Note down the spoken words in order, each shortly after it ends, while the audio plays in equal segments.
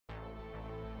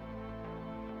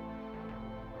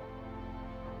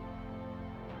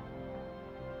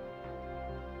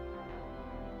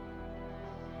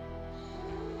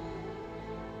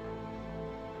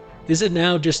Is it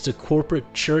now just a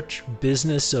corporate church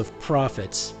business of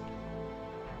profits?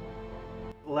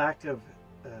 Lack of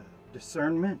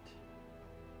discernment?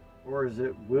 Or is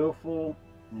it willful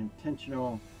and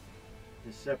intentional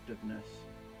deceptiveness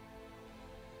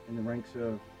in the ranks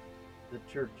of the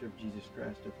Church of Jesus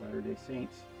Christ of Latter-day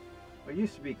Saints, what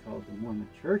used to be called the Mormon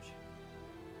Church?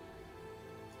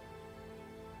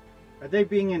 Are they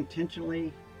being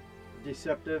intentionally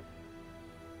deceptive,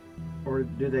 or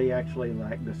do they actually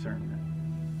lack discernment?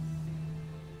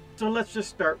 So let's just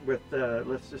start with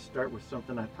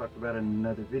something I talked about in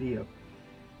another video.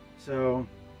 So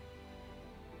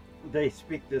they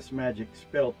speak this magic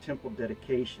spell, temple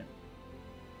dedication,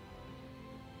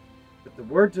 but the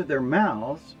words of their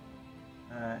mouths,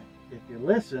 if you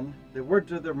listen, the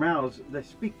words of their mouths, they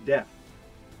speak death.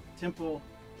 Temple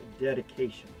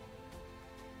dedication.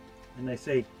 And they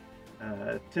say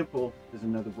temple is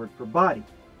another word for body.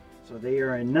 So they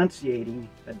are enunciating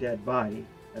a dead body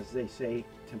as they say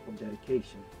temple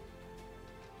dedication.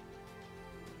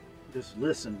 Just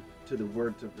listen to the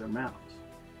words of their mouths.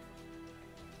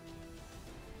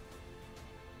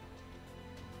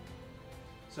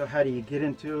 So how do you get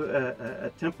into a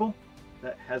temple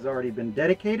that has already been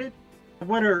dedicated?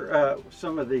 What are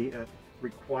some of the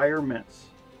requirements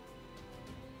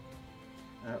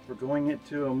for going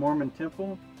into a Mormon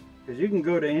temple? Because you can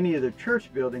go to any of the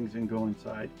church buildings and go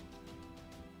inside.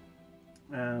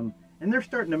 And they're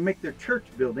starting to make their church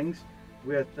buildings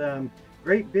with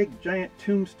great big giant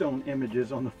tombstone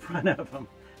images on the front of them.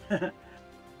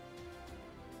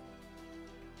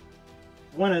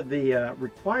 One of the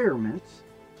requirements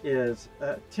is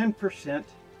 10%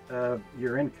 of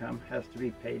your income has to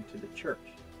be paid to the church.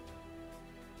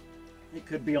 It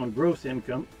could be on gross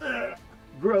income.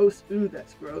 Gross, ooh,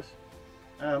 that's gross.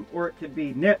 Or it could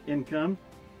be net income.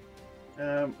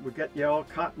 We got you all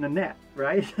caught in a net,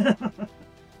 right?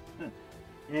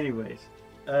 Anyways,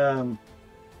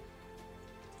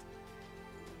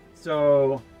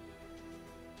 so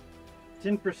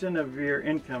 10% of your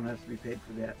income has to be paid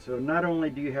for that. So not only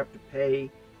do you have to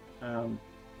pay,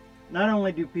 not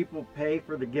only do people pay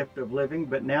for the gift of living,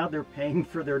 but now they're paying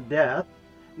for their death,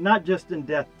 not just in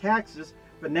death taxes,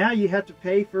 but now you have to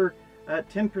pay for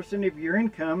 10% of your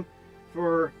income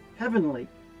for heavenly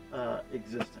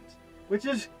existence, which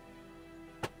is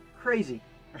crazy,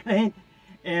 right?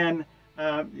 And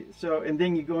so, and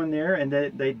then you go in there and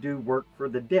they do work for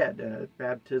the dead,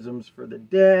 baptisms for the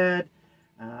dead,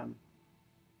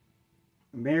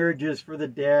 marriages for the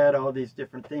dead, all these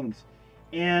different things.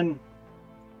 And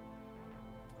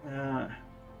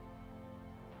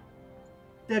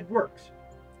dead works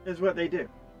is what they do.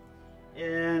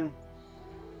 And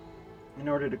in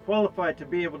order to qualify to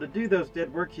be able to do those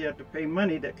dead works, you have to pay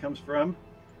money that comes from,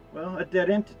 well, a dead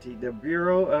entity, the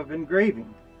Bureau of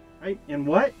Engraving, right? And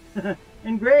what?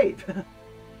 Engrave.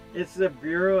 It's the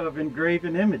Bureau of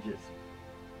Engraven Images.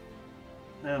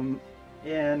 And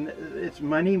it's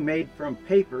money made from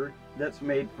paper that's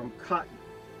made from cotton.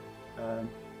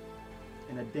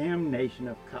 In a damn nation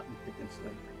of cotton-picking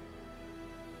slavery.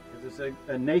 Because it's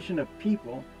a nation of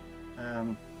people,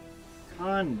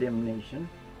 condemnation,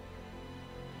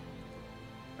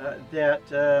 that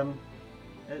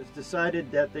has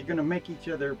decided that they're going to make each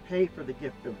other pay for the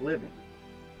gift of living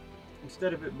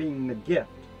instead of it being the gift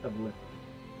of living.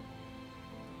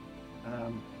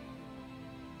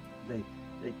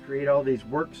 They create all these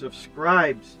works of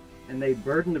scribes and they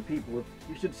burden the people with,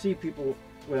 you should see people,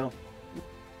 well,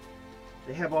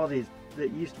 they have all these,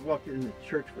 that used to walk in the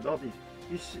church with all these,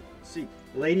 you see,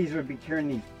 ladies would be carrying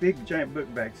these big giant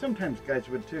book bags. Sometimes guys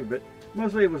would too, but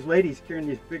mostly it was ladies carrying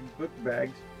these big book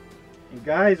bags. And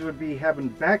guys would be having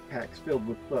backpacks filled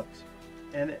with books.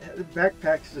 And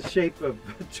backpacks the shape of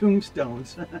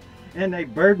tombstones. And they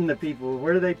burden the people.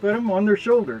 Where do they put them? On their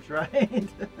shoulders, right?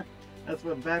 That's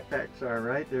what backpacks are,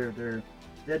 right? They're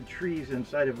dead trees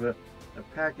inside of a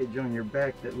package on your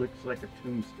back that looks like a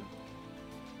tombstone.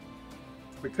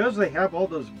 Because they have all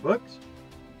those books,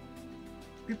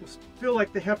 people feel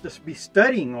like they have to be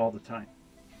studying all the time.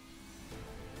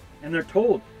 And they're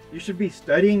told, you should be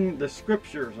studying the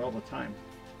scriptures all the time.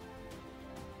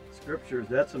 Scriptures,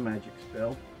 that's a magic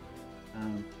spell.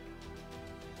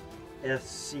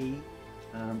 SC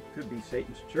could be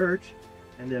Satan's church.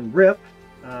 And then RIP,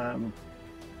 the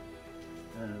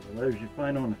letters you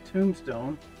find on a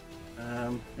tombstone,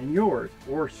 and yours,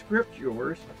 or script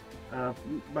yours.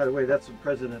 By the way, that's the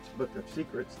President's Book of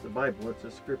Secrets, the Bible. It's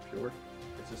a scripture.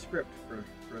 It's a script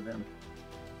for them.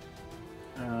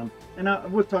 And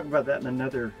we'll talk about that in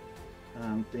another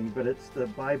thing, but it's the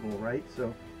Bible, right?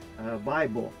 So,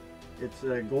 Bible, it's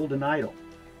a golden idol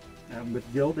with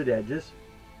gilded edges.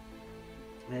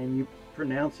 and you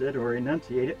pronounce it or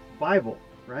enunciate it Bible,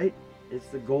 right? It's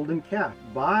the golden calf,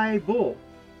 Bible.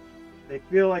 They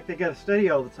feel like they got to study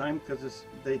all the time because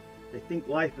they think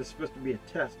life is supposed to be a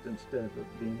test instead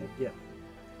of being a gift.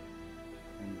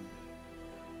 And,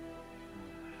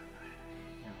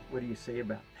 what do you say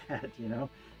about that? You know,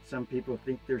 some people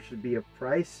think there should be a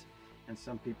price, and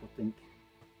some people think,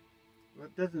 well,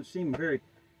 it doesn't seem very.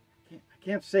 I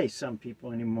can't say some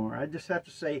people anymore. I just have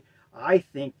to say I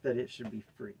think that it should be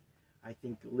free. I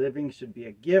think living should be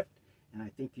a gift, and I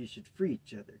think you should free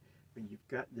each other. But you've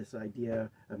got this idea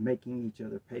of making each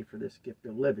other pay for this gift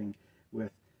of living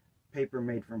with paper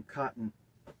made from cotton,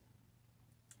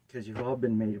 because you've all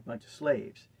been made a bunch of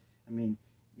slaves. I mean,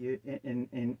 you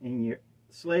in your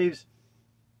slaves,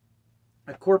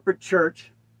 a corporate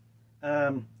church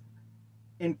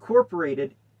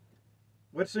incorporated.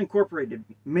 What's incorporated?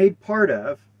 Made part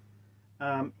of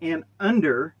and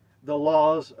under the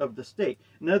laws of the state.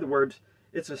 In other words,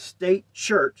 it's a state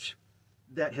church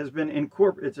that has been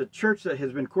incorporated. It's a church that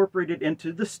has been incorporated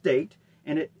into the state,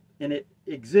 and it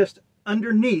exists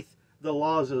underneath the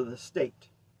laws of the state.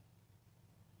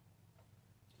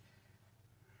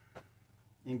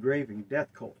 Engraving,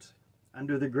 death cults,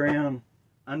 under the ground,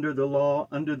 under the law,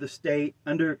 under the state,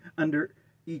 under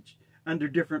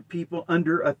different people,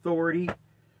 under authority.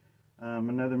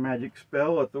 Another magic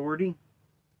spell, authority.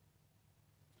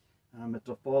 It's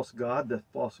a false god, the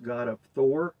false god of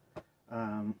Thor.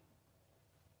 And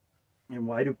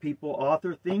why do people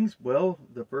author things? Well,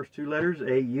 the first two letters,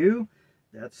 A-U,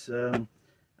 that's, you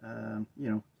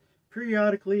know,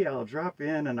 periodically I'll drop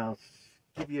in and I'll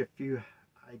give you a few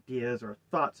ideas or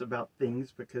thoughts about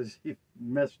things, because you've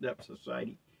messed up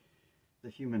society, the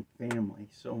human family,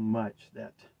 so much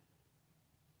that,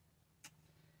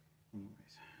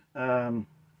 anyways.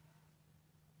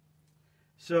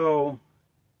 So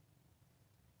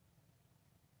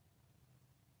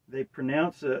they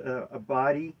pronounce a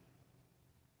body,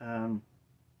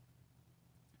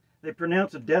 they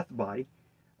pronounce a death body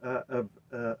of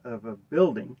a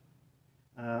building.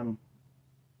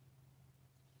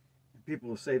 People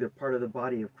will say they're part of the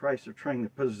body of Christ. They're trying to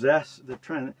possess. They're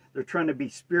trying to be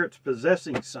spirits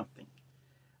possessing something,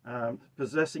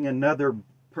 possessing another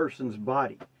person's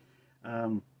body.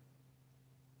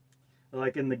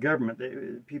 Like in the government,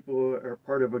 people are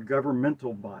part of a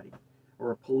governmental body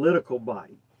or a political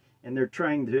body, and they're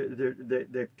trying to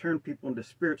they turn people into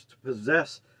spirits to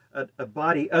possess a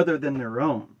body other than their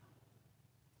own,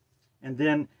 and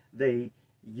then they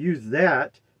use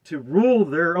that to rule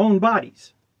their own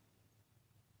bodies.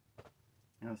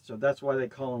 So that's why they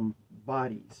call them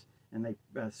bodies, and they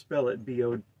spell it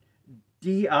B-O-D-I-E-S.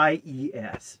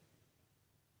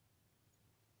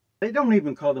 They don't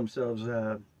even call themselves,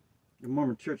 the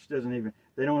Mormon Church doesn't even,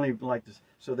 they don't even like this.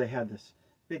 So they had this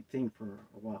big thing for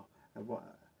a while.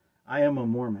 I am a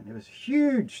Mormon. It was a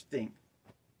huge thing.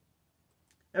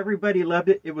 Everybody loved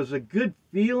it. It was a good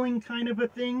feeling kind of a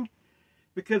thing,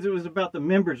 because it was about the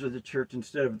members of the church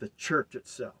instead of the church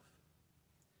itself.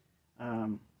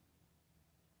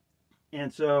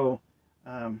 And so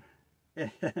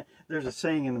there's a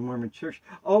saying in the Mormon Church,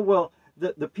 oh, well,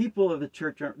 the people of the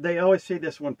church, they always say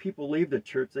this when people leave the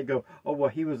church. They go, oh, well,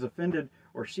 he was offended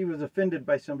or she was offended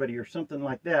by somebody or something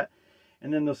like that.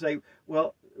 And then they'll say,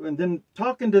 well, and then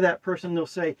talking to that person, they'll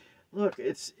say, look,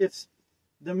 it's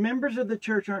the members of the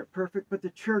church aren't perfect, but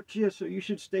the church is, so you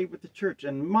should stay with the church.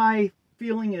 And my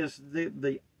feeling is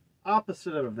the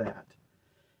opposite of that.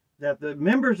 That the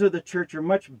members of the church are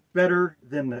much better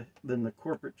than the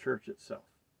corporate church itself.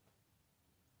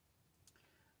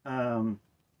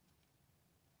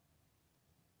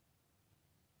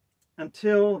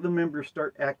 Until the members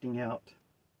start acting out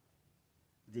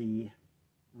the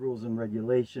rules and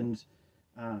regulations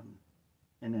and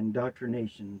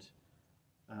indoctrinations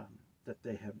that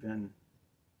they have been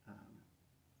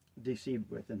deceived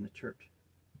with in the church.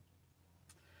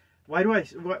 Why do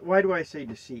I say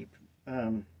deceived?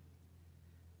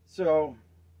 So,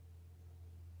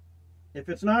 if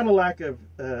it's not a lack of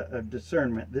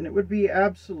discernment, then it would be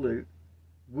absolute,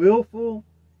 willful,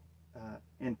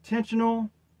 intentional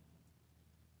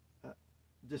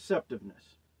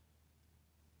deceptiveness.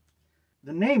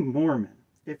 The name Mormon.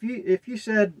 If you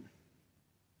said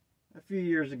a few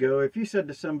years ago, if you said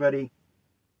to somebody,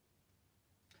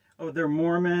 "Oh, they're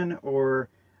Mormon," or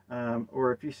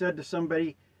if you said to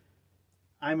somebody,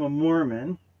 "I'm a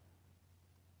Mormon,"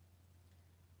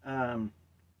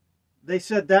 they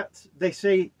said that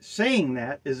saying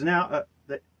that is now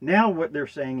now what they're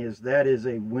saying is that is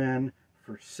a win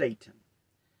for Satan,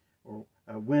 or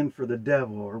a win for the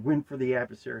devil, or win for the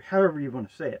adversary, however you want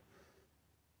to say it.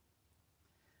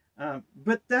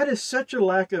 But that is such a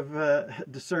lack of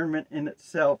discernment in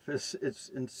itself. It's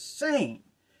insane.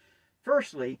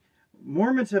 Firstly,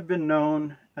 Mormons have been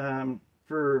known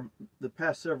for the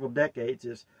past several decades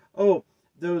as, oh,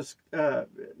 those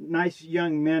nice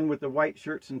young men with the white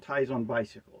shirts and ties on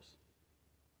bicycles.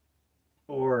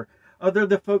 Or, oh, they're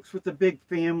the folks with the big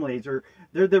families, or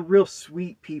they're the real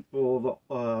sweet people.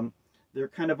 They're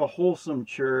kind of a wholesome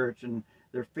church, and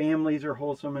their families are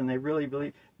wholesome, and they really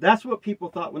believe. That's what people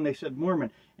thought when they said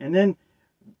Mormon. And then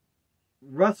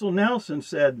Russell Nelson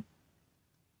said,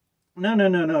 no, no,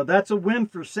 no, no, that's a win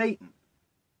for Satan.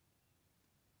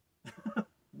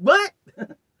 What?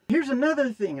 Here's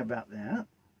another thing about that.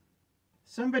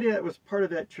 Somebody that was part of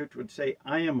that church would say,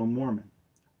 I am a Mormon.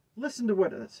 Listen to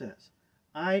what it says.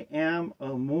 I am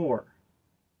a Mormon.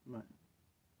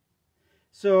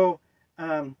 So,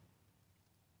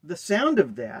 the sound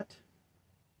of that,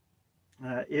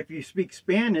 if you speak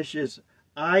Spanish, is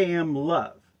I am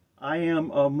love. I am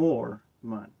a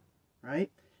Mormon, right?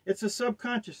 It's a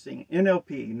subconscious thing.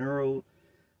 NLP,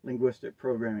 neuro-linguistic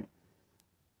programming.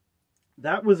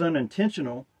 That was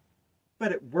unintentional,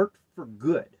 but it worked for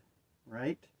good,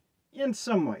 right? In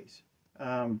some ways.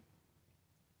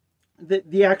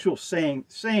 The actual saying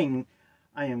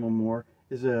I am a Mormon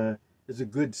is a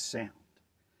good sound.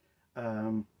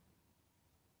 I'm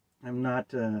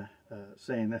not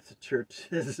saying that the church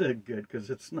is good,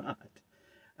 because it's not.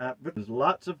 But there's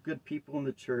lots of good people in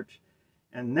the church,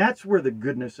 and that's where the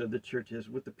goodness of the church is,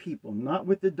 with the people, not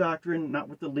with the doctrine, not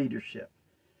with the leadership.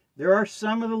 There are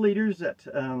some of the leaders that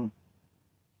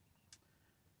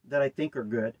I think are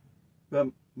good, but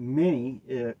many,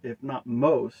 if not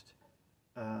most,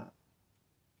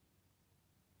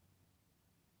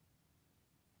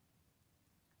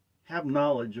 have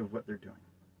knowledge of what they're doing.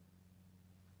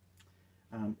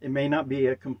 It may not be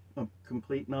a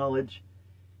complete knowledge.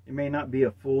 It may not be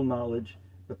a full knowledge,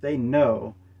 but they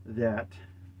know that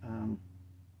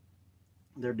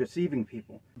they're deceiving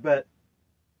people. But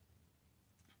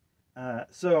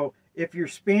so if you're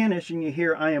Spanish and you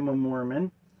hear I am a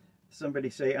Mormon, somebody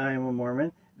say I am a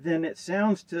Mormon, then it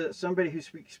sounds to somebody who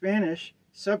speaks Spanish,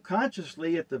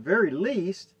 subconsciously at the very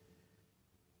least,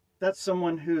 that's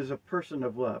someone who's a person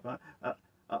of love.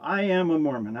 I am a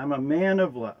Mormon. I'm a man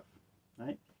of love.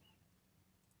 Right?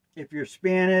 If you're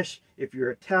Spanish, if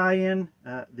you're Italian,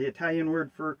 the Italian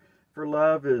word for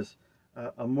love is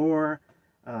amor.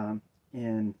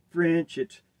 In French,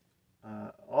 it's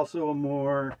also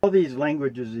amor. All these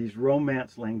languages, these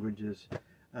romance languages,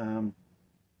 the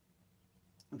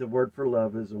word for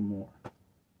love is amor.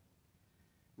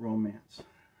 Romance.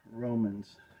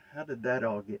 Romans. How did that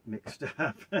all get mixed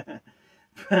up?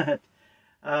 But,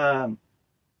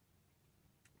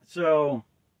 so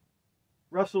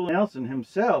Russell Nelson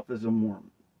himself is a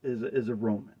Mormon, is a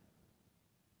Roman,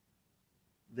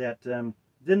 that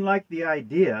didn't like the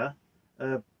idea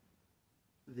of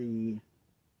the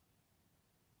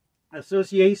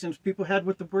associations people had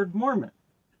with the word Mormon,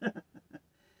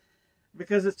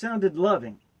 because it sounded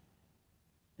loving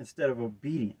instead of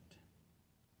obedient.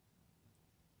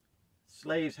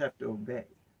 Slaves have to obey.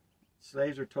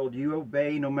 Slaves are told you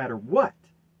obey no matter what.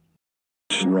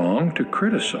 It's wrong to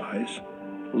criticize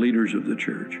leaders of the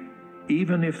church,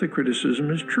 even if the criticism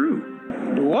is true.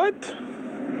 What?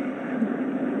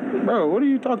 Bro, what are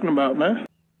you talking about, man?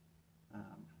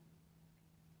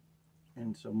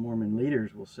 And so Mormon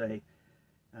leaders will say,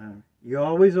 you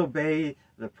always obey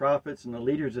the prophets and the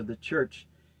leaders of the church,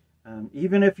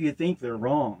 even if you think they're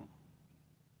wrong.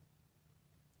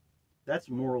 That's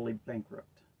morally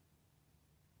bankrupt,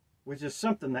 which is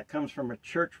something that comes from a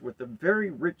church with the very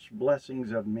rich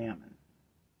blessings of Mammon.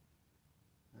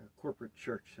 A corporate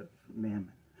church of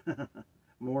Mammon.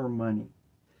 More money.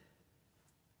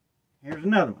 Here's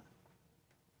another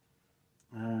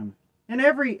one. And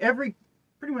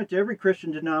pretty much every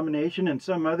Christian denomination and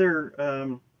some other,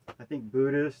 I think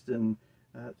Buddhist and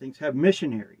things have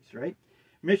missionaries, right?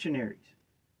 Missionaries.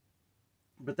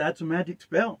 But that's a magic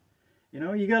spell. You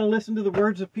know, you got to listen to the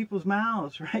words of people's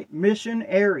mouths, right? Mission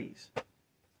Aries.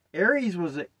 Aries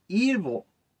was an evil,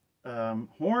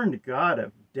 horned god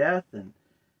of death and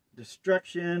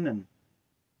destruction,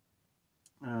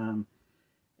 and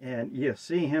you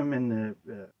see him in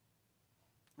the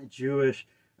Jewish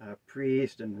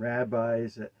priests and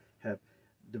rabbis that have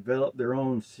developed their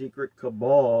own secret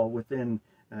cabal within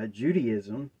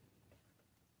Judaism.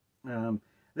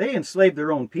 They enslaved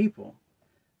their own people.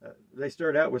 They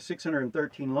started out with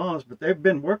 613 laws, but they've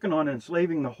been working on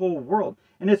enslaving the whole world.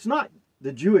 And it's not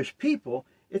the Jewish people.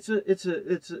 It's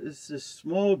a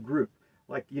small group,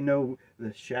 like, you know,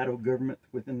 the shadow government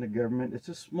within the government. It's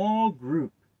a small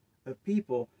group of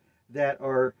people that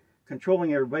are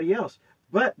controlling everybody else.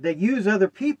 But they use other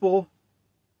people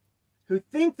who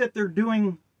think that they're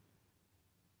doing,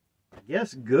 I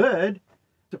guess, good,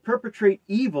 to perpetrate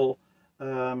evil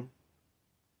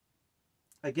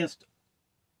against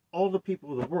all the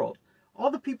people of the world.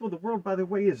 All the people of the world, by the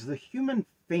way, is the human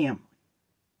family.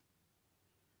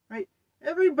 Right?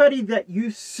 Everybody that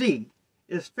you see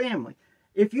is family.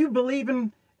 If you believe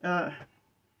in, hi,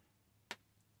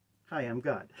 I'm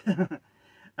God.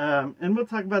 And we'll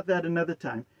talk about that another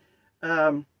time.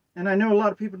 And I know a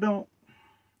lot of people don't,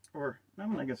 or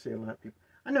I'm not going to say a lot of people.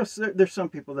 I know there's some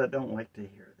people that don't like to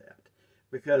hear that,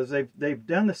 because they've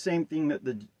done the same thing that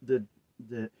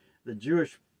the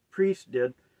Jewish priests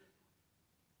did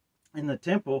in the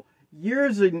temple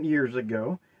years and years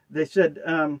ago. They said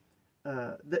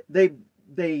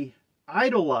they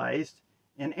idolized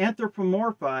and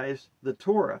anthropomorphized the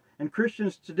Torah, and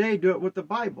Christians today do it with the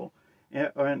Bible,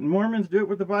 and Mormons do it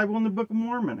with the Bible and the Book of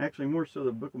Mormon. Actually, more so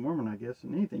the Book of Mormon, I guess,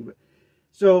 than anything. But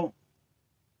so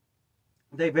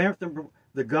they've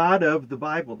the God of the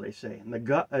Bible, they say, and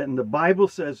the Bible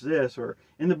says this, or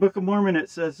in the Book of Mormon it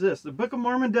says this. The Book of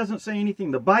Mormon doesn't say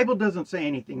anything. The Bible doesn't say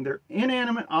anything. They're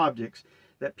inanimate objects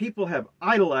that people have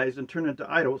idolized and turned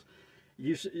into idols.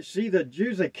 You see the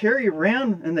Jews, they carry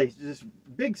around, and this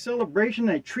big celebration,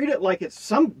 they treat it like it's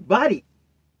somebody.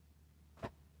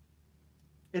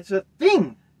 It's a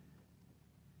thing.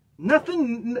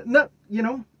 Nothing,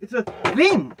 it's a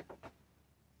thing.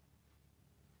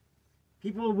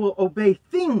 People will obey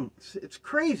things. It's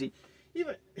crazy.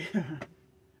 Even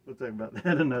we'll talk about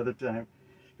that another time.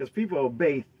 Because people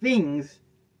obey things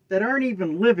that aren't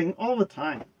even living all the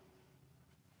time.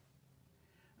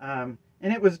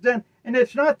 And it was done, and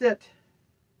it's not that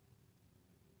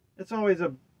it's always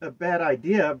a bad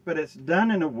idea, but it's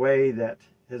done in a way that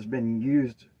has been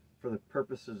used for the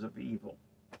purposes of evil.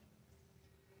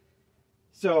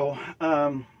 So,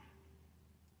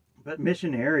 but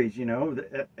missionaries,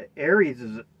 Aries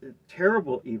is a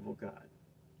terrible evil god.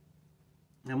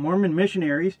 Now, Mormon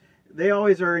missionaries, they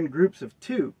always are in groups of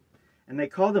 2, and they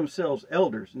call themselves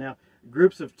elders. Now,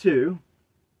 groups of 2,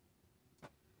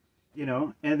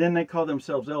 and then they call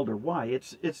themselves elder. Why?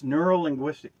 It's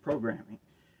neuro-linguistic programming.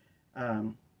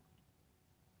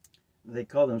 They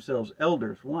call themselves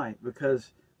elders. Why?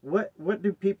 Because what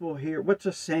do people hear? What's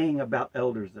a saying about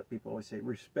elders that people always say?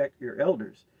 Respect your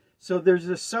elders. So there's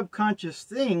this subconscious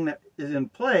thing that is in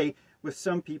play with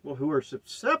some people who are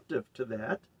susceptible to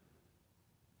that.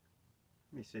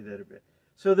 Let me say that a bit.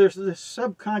 So there's this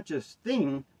subconscious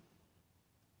thing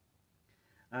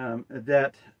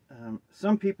that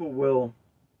some people will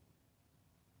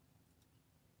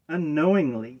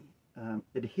unknowingly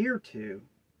adhere to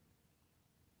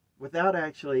without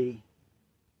actually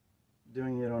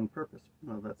doing it on purpose.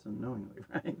 Well, that's unknowingly,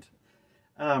 right?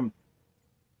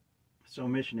 So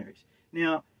missionaries.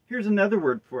 Now, here's another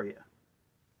word for you.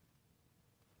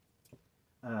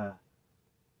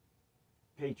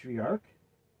 Patriarch.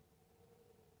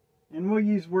 And we'll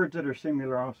use words that are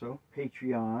similar also.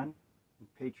 Patreon and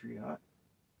patriot.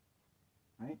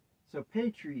 Right? So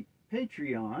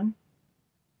Patreon.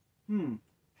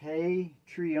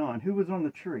 Patreon. Who was on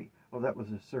the tree? Oh, that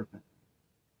was a serpent.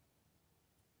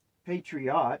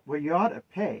 Patriot. Well, you ought to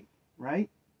pay, right?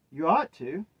 You ought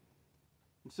to.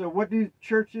 So what do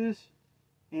churches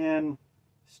and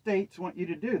states want you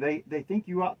to do? They think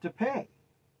you ought to pay.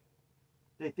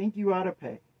 They think you ought to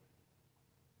pay.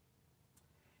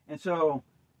 And so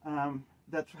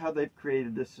that's how they've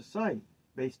created this society,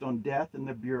 based on death and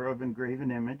the Bureau of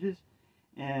Engraven Images.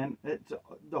 And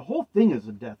the whole thing is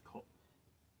a death cult.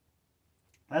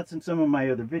 That's in some of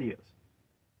my other videos.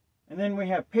 And then we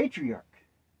have patriarch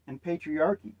and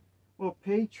patriarchy. Well,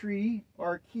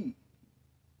 patriarchy.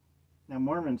 Now,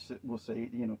 Mormons will say,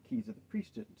 keys of the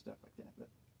priesthood and stuff like that. But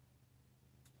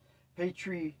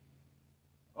patriarch,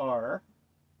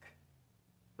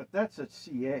 but that's a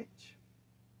CH.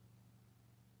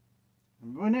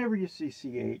 And whenever you see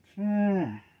CH,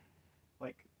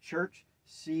 like church,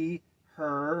 see,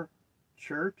 her,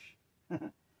 church,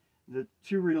 the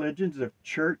 2 religions of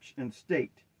church and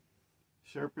state.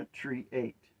 Serpent tree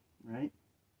 8, right?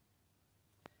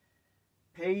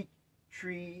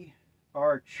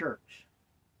 Our church.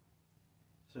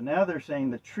 So now they're saying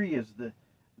the tree is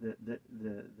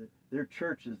their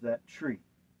church is that tree.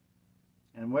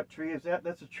 And what tree is that?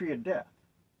 That's a tree of death.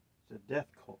 It's a death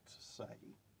cult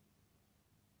society.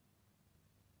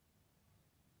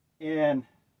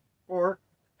 Or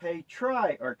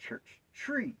try our church.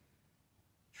 Tree.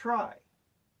 Try.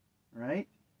 Right?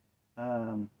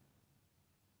 There's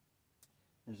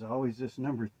always this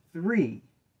number 3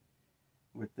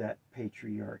 with that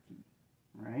patriarchy.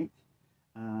 Right?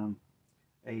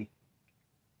 a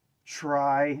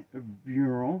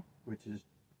tribunal, which is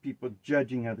people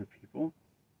judging other people,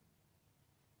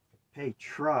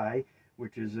 patri,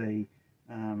 which is a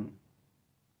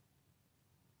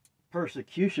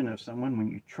persecution of someone when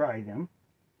you try them,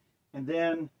 and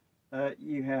then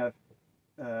you have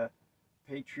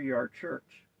patriarch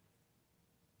church,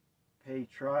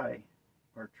 patri,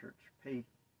 our church,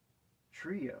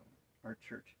 patrio, our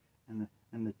church, and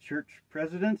the church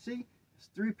presidency has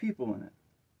 3 people in it,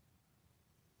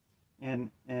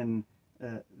 and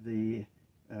the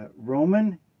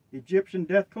Roman Egyptian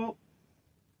death cult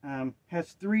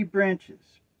has 3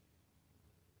 branches: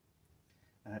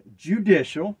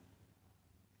 judicial,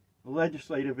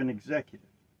 legislative, and executive.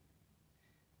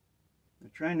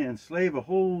 They're trying to enslave a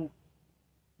whole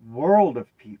world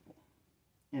of people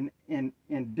in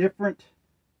different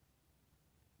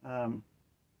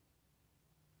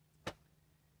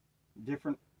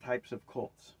different types of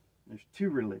cults. There's 2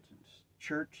 religions,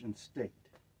 church and state.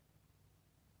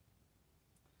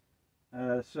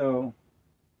 So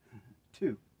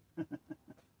 2.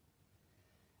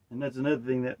 And that's another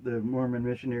thing that the Mormon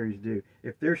missionaries do.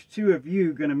 If there's 2 of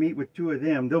you going to meet with 2 of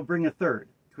them, they'll bring a 3rd,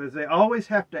 because they always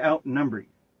have to outnumber you.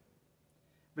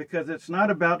 Because it's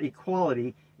not about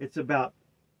equality, it's about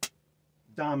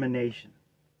domination,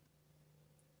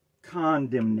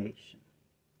 condemnation,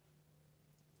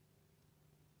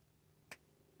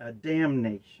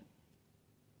 damnation.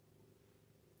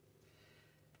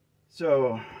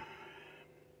 So,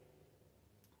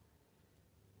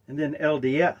 and then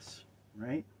LDS,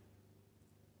 right?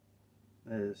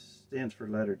 That stands for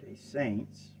Latter-day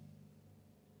Saints.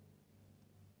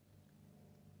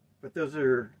 But those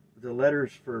are the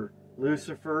letters for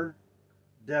Lucifer,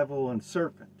 devil, and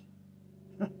serpent.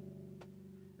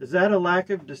 Is that a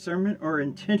lack of discernment or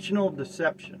intentional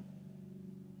deception?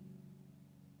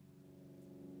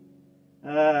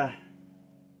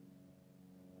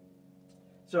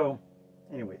 So,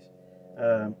 anyways,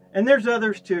 and there's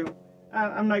others too.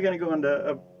 I'm not going to go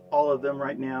into all of them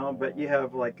right now, but you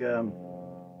have like the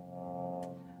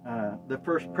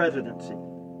first presidency.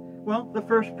 Well, the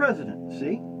first president,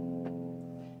 see?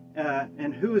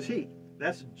 And who is he?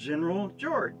 That's General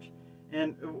George.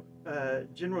 And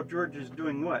General George is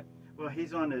doing what? Well,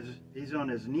 he's on his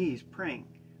knees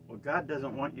praying. Well, God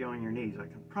doesn't want you on your knees. I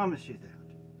can promise you that.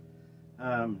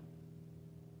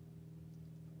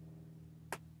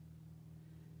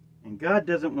 And God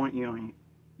doesn't want you on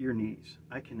your knees.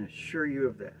 I can assure you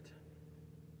of that.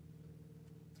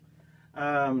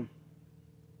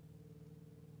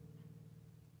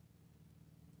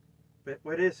 But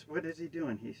what is he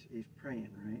doing? He's praying,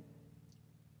 right?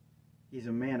 He's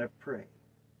a man of prey.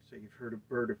 So you've heard of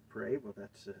bird of prey. Well,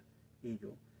 that's an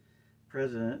eagle.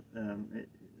 President,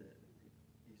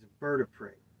 he's a bird of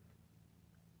prey.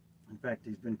 In fact,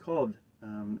 he's been called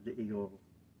the eagle.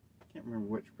 I can't remember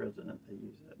which president they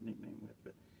use that nickname with,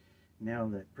 but now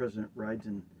that president rides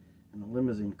in a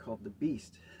limousine called the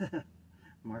Beast.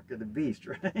 Mark of the Beast,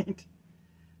 right?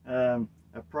 A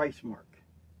price mark.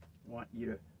 Want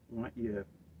you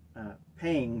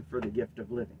paying for the gift of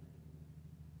living.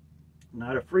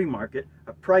 Not a free market,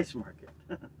 a price market.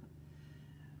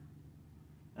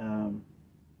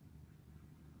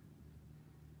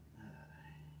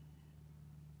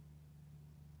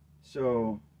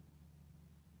 So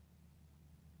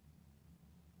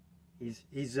he's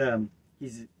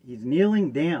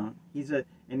kneeling down.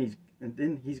 And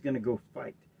then he's going to go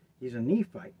fight. He's a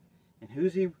Nephite, and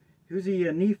who's he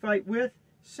a Nephite with?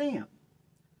 Sam,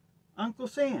 Uncle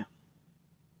Sam,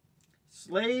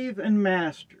 slave and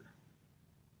master.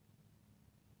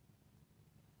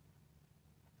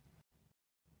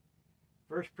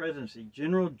 First presidency,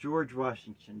 General George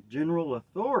Washington, general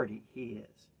authority he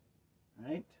is,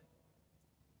 right?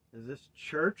 Is this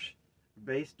church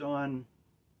based on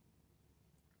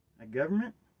a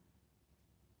government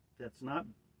that's not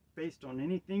based on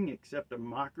anything except a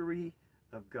mockery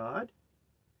of God?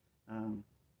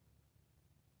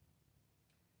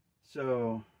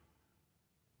 So,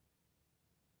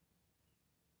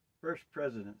 first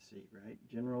presidency, right?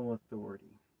 General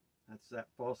authority. That's that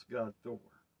false god Thor.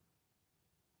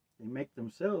 They make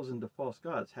themselves into false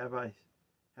gods. Have I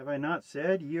not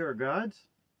said ye are gods?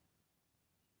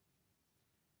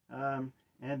 And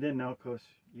then now, of course,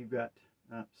 you've got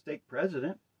stake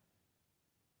president,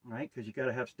 right? Because you got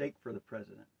to have stake for the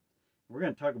president. We're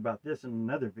going to talk about this in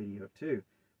another video too.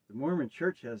 The Mormon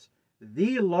Church has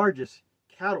the largest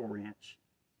cattle ranch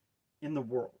in the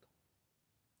world.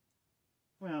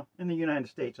 Well, in the United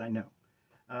States, I know,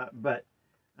 but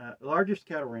largest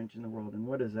cattle ranch in the world. And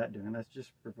what is that doing? That's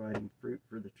just providing fruit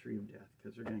for the tree of death,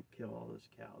 because they're going to kill all those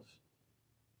cows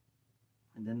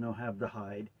And then they'll have the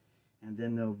hide, and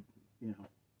then they'll, you know,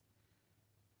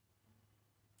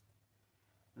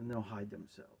 and they'll hide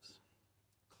themselves,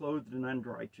 clothed in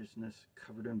unrighteousness,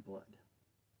 covered in blood.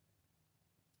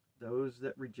 Those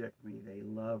that reject me, they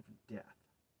love death.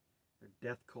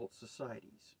 They're death cult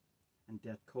societies, and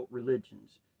death cult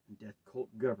religions, and death cult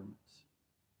governments.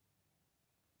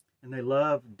 And they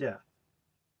love death.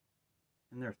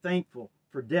 And they're thankful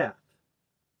for death.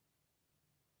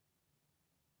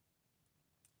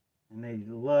 And they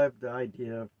love the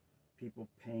idea of people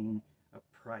paying a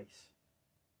price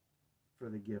for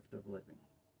the gift of living.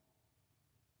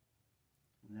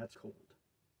 And that's cold.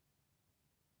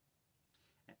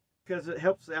 Because it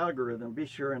helps the algorithm. Be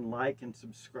sure and like and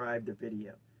subscribe the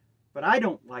video. But I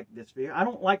don't like this video. I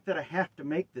don't like that I have to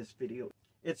make this video.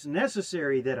 It's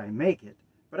necessary that I make it,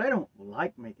 but I don't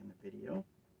like making the video.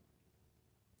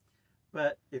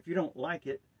 But if you don't like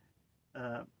it,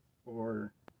 I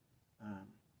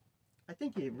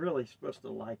think you're really supposed to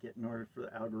like it in order for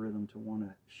the algorithm to want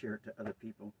to share it to other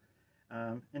people.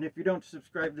 And if you don't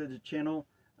subscribe to the channel,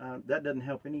 that doesn't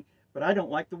help any. But I don't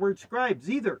like the word scribes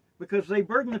either, because they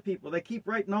burden the people. They keep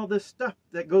writing all this stuff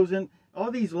that goes in,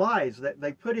 all these lies that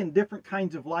they put in different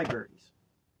kinds of libraries.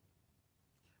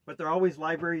 But they're always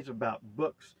libraries about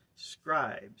books,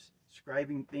 scribes,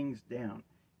 scribing things down,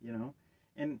 you know.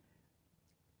 And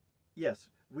yes,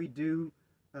 we do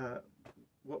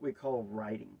what we call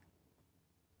writing.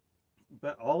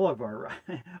 But all of our,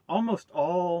 almost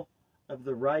all of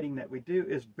the writing that we do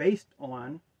is based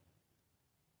on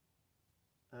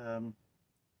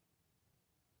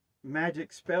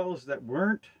magic spells that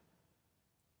weren't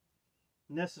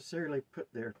necessarily put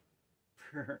there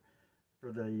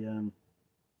for the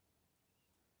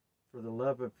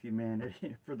love of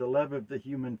humanity, for the love of the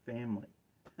human family.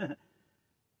 So,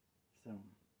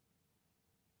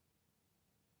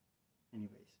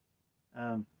 anyways,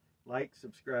 like,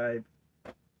 subscribe,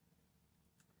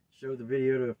 show the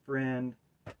video to a friend,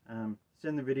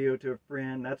 send the video to a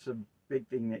friend. That's a big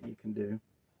thing that you can do.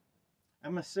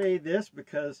 I'm going to say this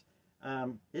because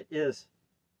it is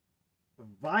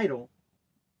vital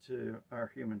to our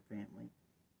human family,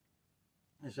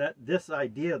 is that this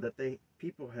idea that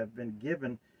people have been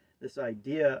given, this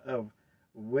idea of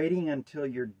waiting until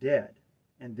you're dead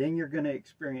and then you're going to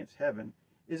experience heaven,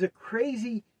 is a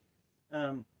crazy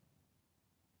a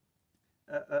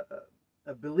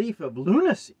belief of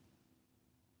lunacy.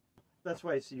 That's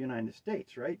why it's the United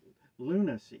States, right?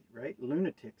 Lunacy, right?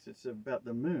 Lunatics. It's about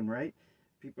the moon, right?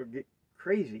 People get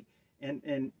crazy,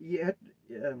 and yet,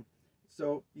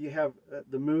 so you have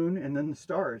the moon and then the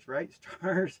stars, right?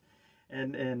 Stars,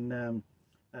 and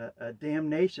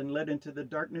damnation led into the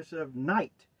darkness of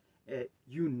night.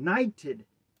 United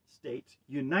States,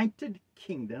 United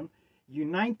Kingdom,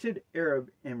 United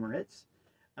Arab Emirates,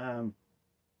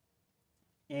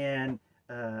 and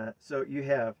so you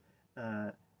have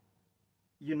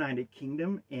United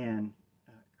Kingdom and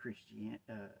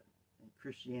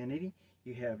Christianity.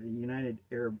 You have the United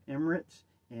Arab Emirates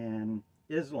and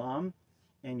Islam,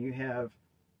 and you have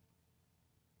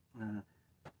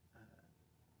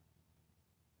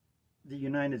the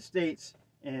United States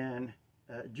and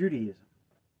Judaism.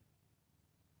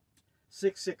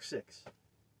 666.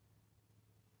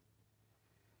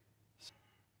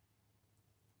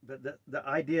 But the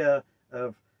idea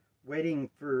of waiting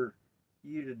for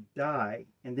you to die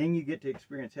and then you get to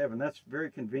experience heaven, that's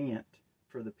very convenient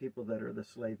for the people that are the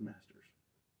slave masters.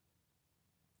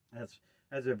 That's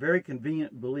a very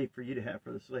convenient belief for you to have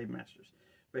for the slave masters.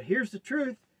 But here's the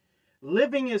truth.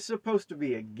 Living is supposed to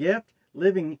be a gift.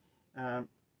 Living,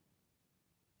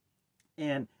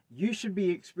 and you should be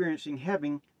experiencing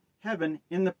heaven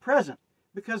in the present,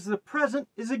 because the present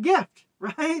is a gift,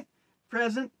 right?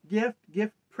 Present, gift,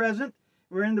 present.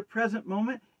 We're in the present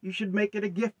moment. You should make it a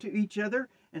gift to each other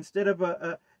instead of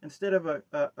a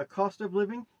cost of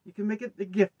living. You can make it the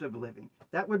gift of living.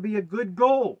 That would be a good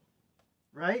goal,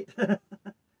 right?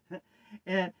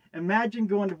 And imagine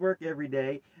going to work every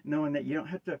day knowing that you don't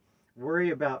have to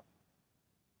worry about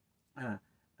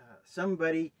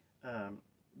somebody,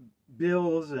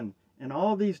 bills, and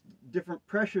all these different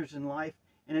pressures in life.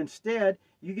 And instead,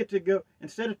 you get to go,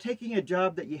 instead of taking a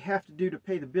job that you have to do to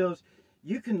pay the bills,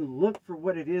 you can look for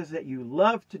what it is that you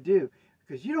love to do,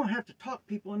 because you don't have to talk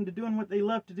people into doing what they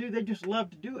love to do. They just love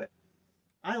to do it.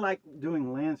 I like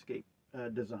doing landscape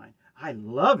design. I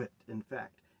love it, in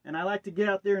fact. And I like to get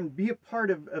out there and be a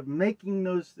part of making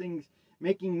those things,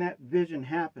 making that vision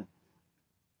happen.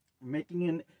 Making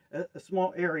in a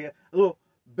small area a little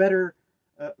better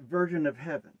version of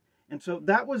heaven. And so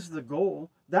that was the goal.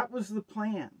 That was the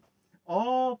plan.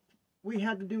 All we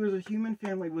had to do as a human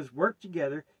family was work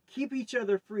together, keep each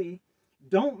other free,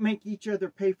 don't make each other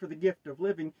pay for the gift of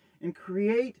living, and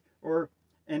create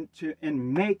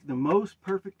and make the most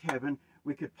perfect heaven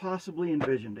we could possibly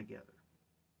envision together.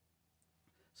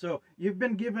 So you've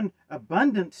been given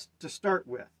abundance to start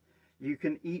with. You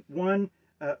can eat one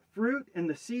fruit and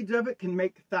the seeds of it can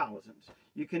make thousands.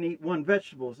 You can eat one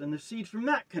vegetables and the seeds from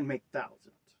that can make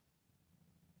thousands.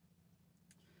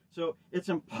 So it's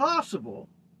impossible,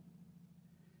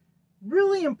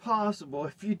 really impossible,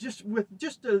 if you with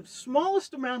just the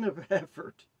smallest amount of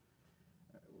effort,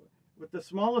 with the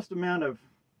smallest amount of,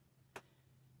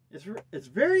 it's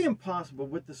very impossible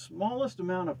with the smallest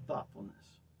amount of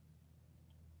thoughtfulness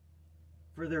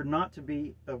for there not to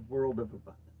be a world of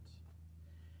abundance.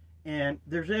 And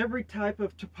there's every type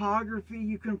of topography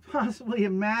you can possibly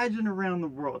imagine around the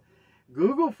world.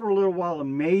 Google for a little while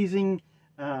amazing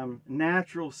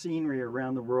natural scenery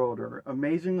around the world, or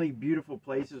amazingly beautiful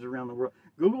places around the world.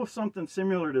 Google something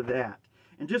similar to that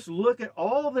and just look at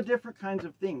all the different kinds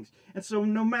of things. And so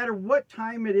no matter what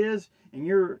time it is in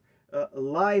your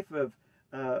life of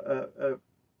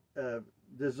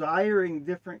desiring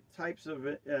different types of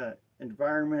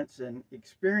environments and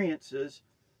experiences,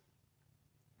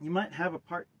 you might have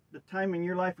the time in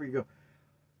your life where you go,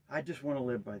 I just want to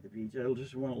live by the beach. I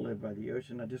just want to live by the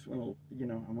ocean. I just want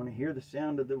to, I want to hear the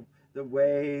sound of the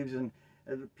waves and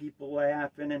the people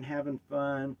laughing and having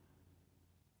fun,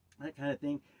 that kind of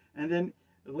thing. And then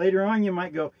later on, you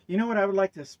might go, you know what? I would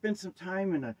like to spend some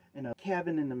time in a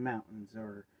cabin in the mountains,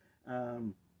 or I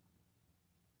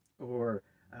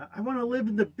want to live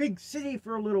in the big city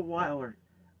for a little while, or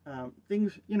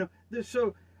things,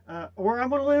 or I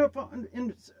want to live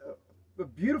in a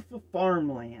beautiful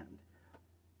farmland.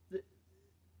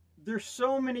 There's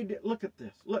so many. Look at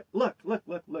this. Look.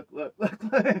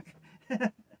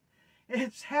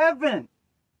 It's heaven.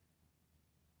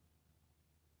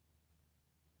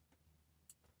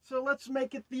 So let's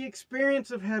make it the experience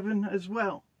of heaven as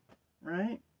well,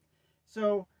 right?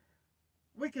 So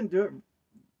we can do it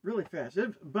really fast.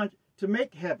 To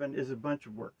make heaven is a bunch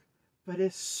of work, but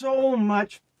it's so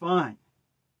much fun,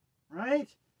 right?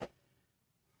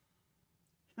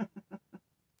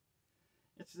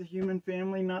 It's the human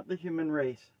family, not the human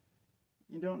race.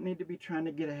 You don't need to be trying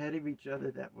to get ahead of each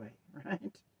other that way,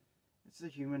 right? It's the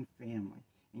human family,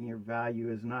 and your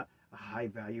value is not a high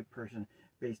value person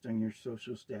based on your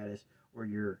social status or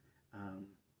your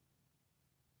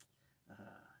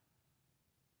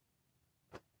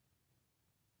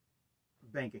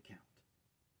bank account.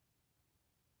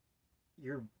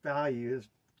 Your value is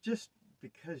just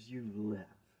because you live.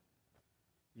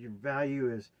 Your value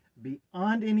is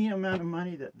beyond any amount of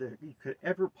money that you could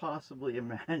ever possibly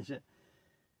imagine.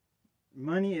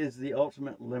 Money is the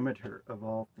ultimate limiter of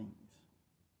all things.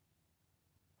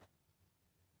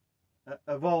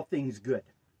 Of all things good.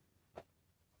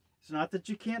 It's not that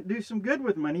you can't do some good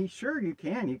with money. Sure, you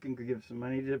can. You can give some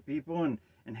money to people and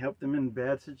help them in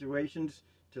bad situations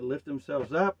to lift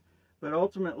themselves up. But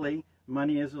ultimately,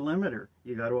 money is a limiter.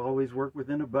 You got to always work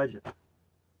within a budget.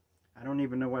 I don't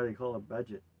even know why they call it a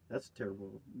budget. That's a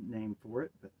terrible name for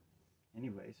it. But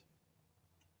anyways,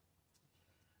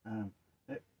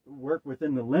 work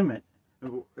within the limit.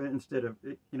 Instead of,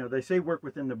 they say work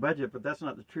within the budget, but that's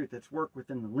not the truth. It's work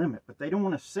within the limit. But they don't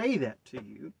want to say that to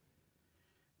you,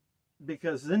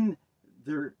 because then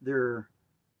they're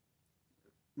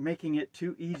making it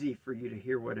too easy for you to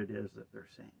hear what it is that they're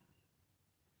saying.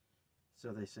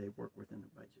 So they say work within the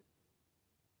budget.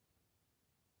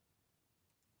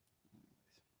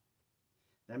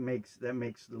 That makes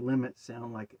the limit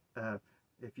sound like,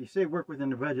 if you say work within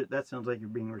the budget, that sounds like you're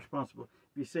being responsible.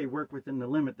 If you say work within the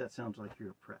limit, that sounds like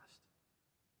you're oppressed.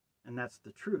 And that's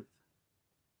the truth.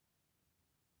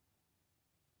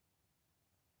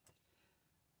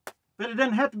 But it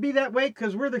doesn't have to be that way,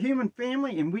 because we're the human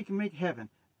family and we can make heaven.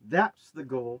 That's the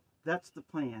goal. That's the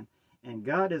plan. And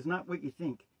God is not what you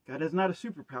think. God is not a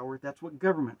superpower. That's what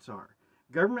governments are.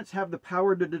 Governments have the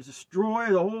power to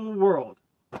destroy the whole world.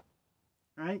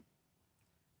 Right?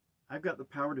 I've got the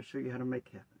power to show you how to make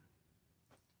heaven.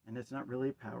 And it's not really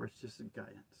a power, it's just a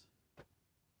guidance.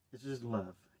 It's just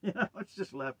love. It's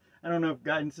just love. I don't know if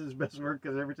guidance is the best word,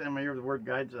 because every time I hear the word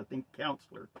guidance, I think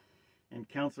counselor. And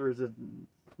counselor is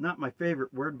not my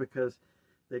favorite word, because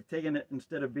they've taken it,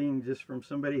 instead of being just from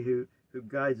somebody who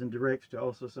guides and directs, to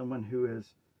also someone who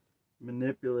is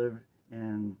manipulative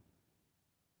and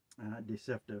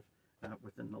deceptive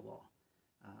within the law.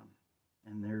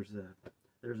 And there's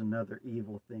another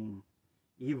evil thing.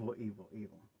 Evil.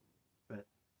 But,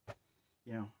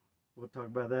 we'll talk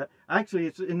about that. Actually,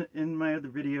 it's in my other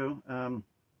video.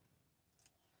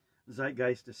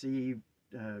 Zeitgeist Deceived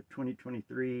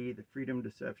 2023, the Freedom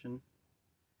Deception.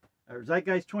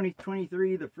 Zeitgeist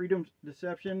 2023, the Freedom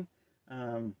Deception.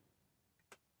 And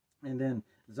then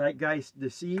Zeitgeist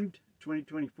Deceived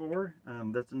 2024.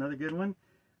 That's another good one.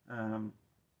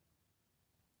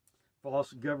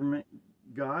 False Government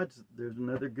Gods. There's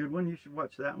another good one. You should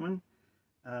watch that one.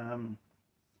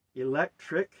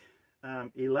 Electric.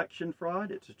 Election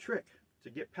fraud. It's a trick to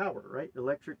get power, right?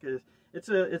 Electric is it's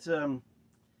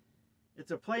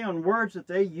a play on words that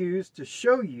they use to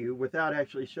show you without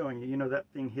actually showing you. You know, that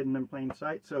thing hidden in plain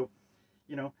sight. So,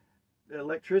 you know,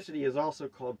 electricity is also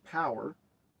called power.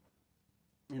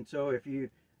 And so if you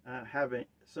have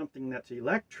something that's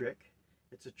electric,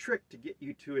 it's a trick to get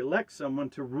you to elect someone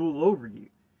to rule over you.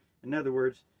 In other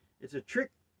words, it's a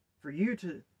trick for you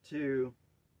to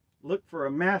look for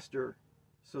a master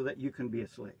so that you can be a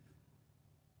slave.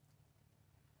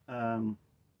 And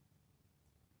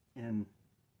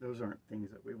those aren't things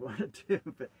that we want to do.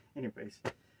 But anyways,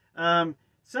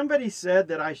 somebody said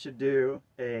that I should do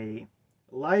a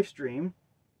live stream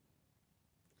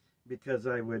because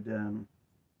I would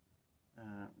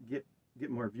get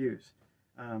more views.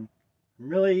 I'm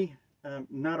really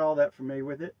not all that familiar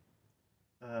with it.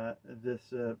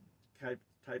 This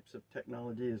types of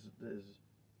technology is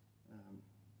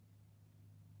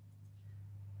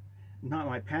not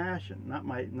my passion, not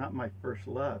my first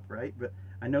love, right? But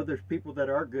I know there's people that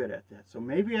are good at that. So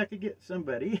maybe I could get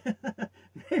somebody,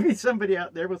 maybe somebody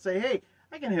out there will say, hey,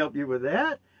 I can help you with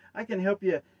that. I can help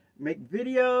you make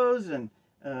videos, and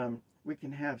we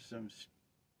can have some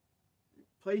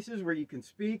places where you can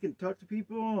speak and talk to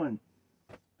people. And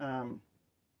I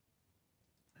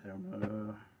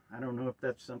don't know if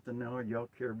that's something y'all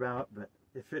care about, but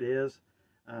if it is,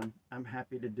 I'm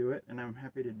happy to do it, and I'm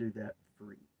happy to do that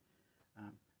free.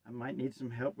 I might need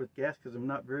some help with gas because I'm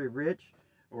not very rich,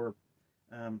 or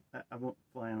I won't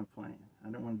fly on a plane. I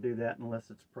don't want to do that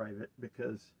unless it's private,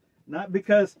 not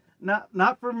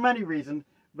for money reasons,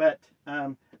 but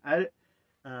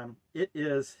it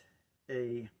is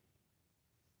a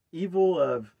evil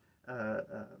of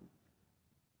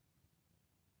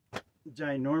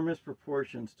ginormous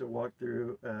proportions to walk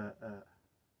through a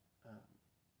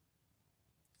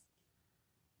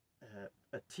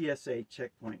TSA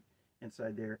checkpoint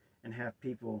inside there and have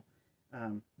people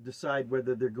decide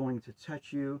whether they're going to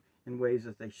touch you in ways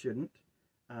that they shouldn't,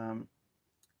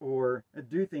 or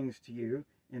do things to you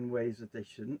in ways that they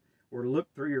shouldn't, or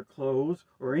look through your clothes,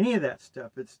 or any of that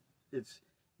stuff. It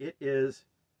is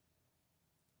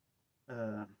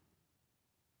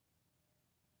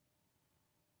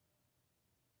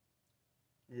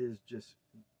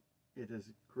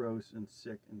gross and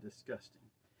sick and disgusting.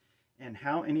 And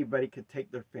how anybody could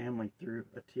take their family through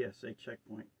a TSA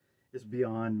checkpoint is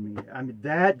beyond me. I mean,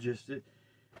 that just, you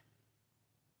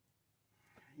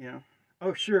know,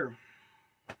 oh, sure,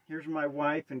 here's my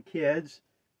wife and kids.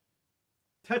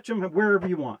 Touch them wherever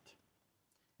you want.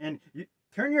 And you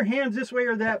turn your hands this way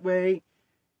or that way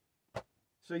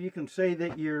so you can say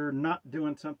that you're not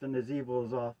doing something as evil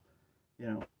as off, you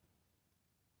know.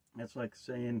 That's like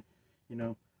saying, you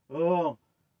know, oh,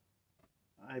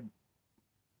 I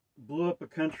blew up a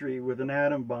country with an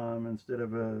atom bomb instead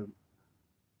of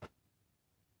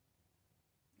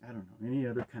I don't know, any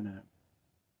other kind of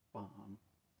bomb.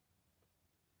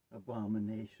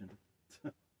 Abomination.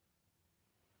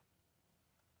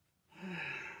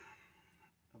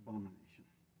 Abomination.